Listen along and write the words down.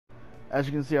As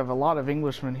you can see, I have a lot of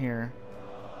Englishmen here.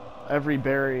 Every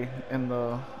Barry in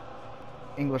the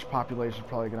English population is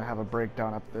probably going to have a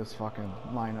breakdown at this fucking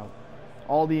lineup.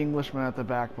 All the Englishmen at the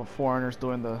back, but foreigners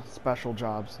doing the special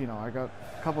jobs. You know, I got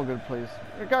a couple good plays.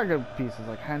 I got good pieces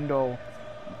like Hendo,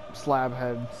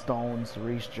 Slabhead, Stones,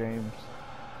 Reece James,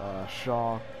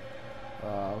 Shaw,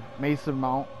 Mason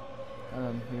Mount, and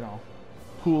then, you know,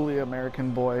 Hooley,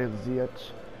 American boy, Ziyech,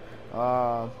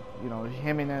 you know,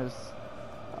 Jimenez,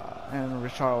 and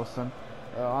Richarlison.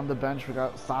 On the bench, we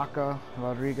got Saka,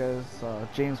 Rodriguez,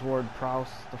 James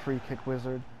Ward-Prowse, the free kick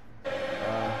wizard.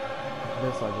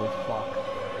 This ugly fuck.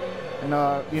 And,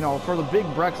 you know, for the big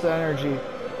Brexit energy,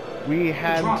 we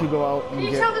had to go out and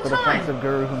get the defensive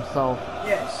guru himself.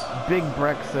 Yes. Big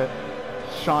Brexit,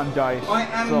 Sean Dyche. I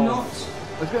am so not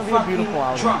it's going to be a beautiful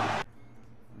outing.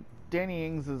 Danny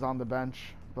Ings is on the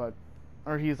bench, but,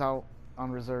 or he's out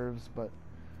on reserves, but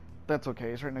that's okay.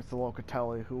 He's right next to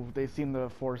Locatelli, who they seem to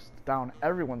have forced down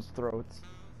everyone's throats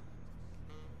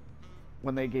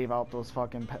when they gave out those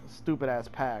fucking stupid-ass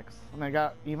packs. And they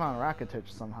got Ivan Rakitic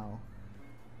somehow.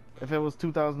 If it was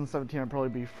 2017, I'd probably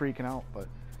be freaking out, but...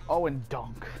 Oh, and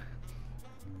Dunk.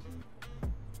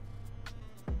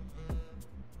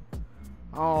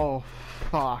 Oh,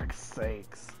 fuck's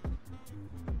sakes.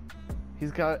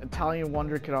 He's got Italian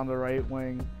Wonder Kid on the right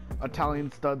wing.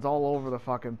 Italian studs all over the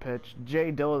fucking pitch.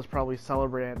 Jay Dill is probably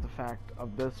celebrating at the fact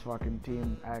of this fucking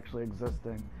team actually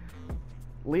existing.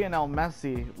 Lionel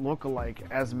Messi lookalike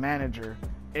as manager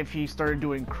if he started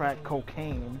doing crack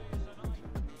cocaine.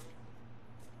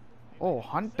 Oh,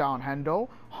 hunt down Hendo.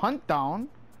 Hunt down.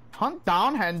 Hunt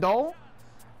down Hendo.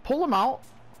 Pull him out.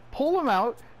 Pull him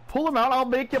out. Pull him out. I'll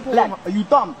make you pull him out. Are you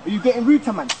dumb? Are you getting rude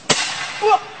to man?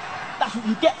 That's what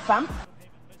you get, fam.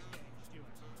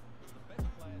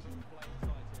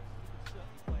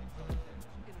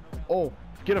 Oh,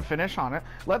 get a finish on it.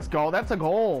 Let's go. That's a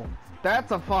goal.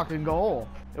 That's a fucking goal.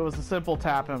 It was a simple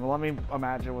tap in, but let me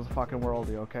imagine it was a fucking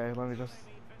worldie, okay? Let me just...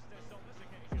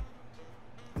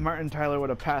 Martin Tyler would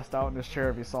have passed out in his chair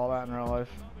if he saw that in real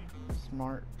life.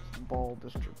 Smart ball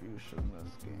distribution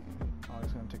this game. Oh,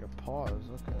 he's gonna take a pause,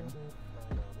 okay.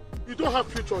 You don't have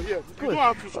future here. You Good. don't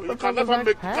have future. You can never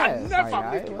make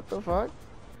it. What the fuck?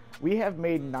 We have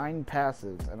made 9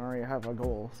 passes and already have a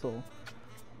goal, so...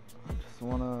 I just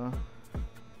wanna...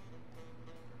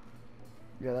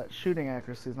 Yeah, that shooting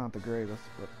accuracy is not the greatest,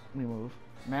 but we move.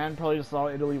 Man probably just saw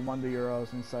Italy won the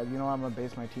Euros and said, you know, I'm gonna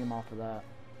base my team off of that.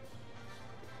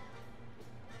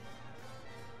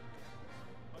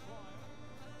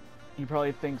 He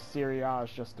probably thinks Serie A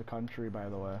is just a country, by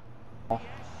the way.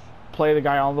 Play the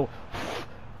guy on the...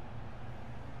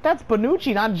 That's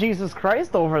Bonucci, not Jesus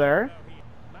Christ over there.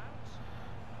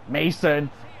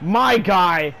 Mason, my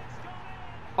guy!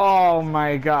 Oh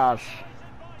my gosh.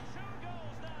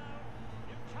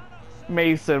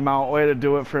 Mason Mount, way to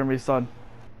do it for me, son.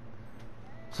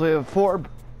 So we have four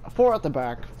at the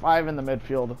back, 5 in the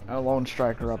midfield, and a lone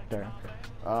striker up there.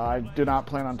 I do not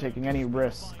plan on taking any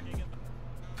risk.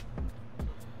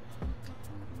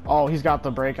 Oh, he's got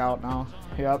the breakout now.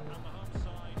 Yep.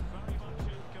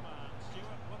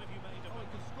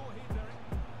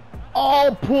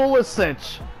 Oh,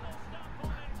 Pulisic.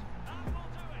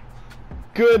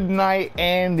 Good night,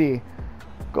 Andy.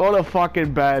 Go to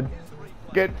fucking bed.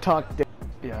 Get tucked in.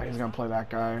 Yeah, he's gonna play that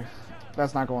guy.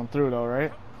 That's not going through though,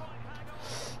 right?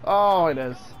 Oh, it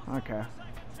is. Okay.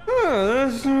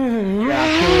 Sayonara,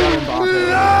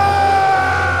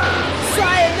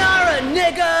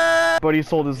 nigga! But he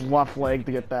sold his left leg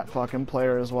to get that fucking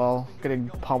player as well. Getting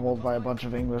pummeled by a bunch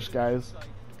of English guys.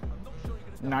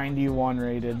 91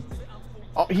 rated.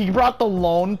 Oh, he brought the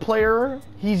lone player?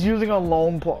 He's using a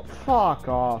lone player. Fuck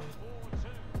off.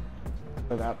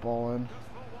 Put that ball in.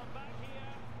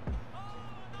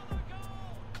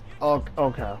 Oh,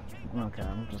 okay. Okay,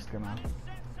 I'm just gonna...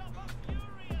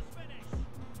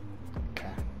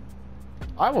 Okay.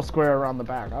 I will square around the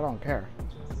back. I don't care.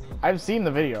 I've seen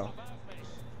the video.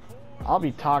 I'll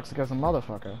be toxic as a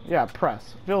motherfucker. Yeah,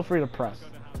 press. Feel free to press.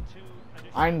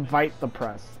 I invite the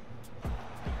press.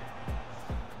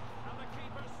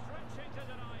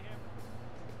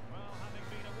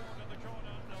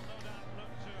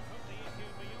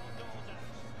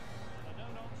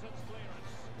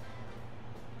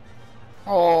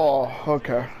 Oh,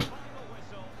 okay.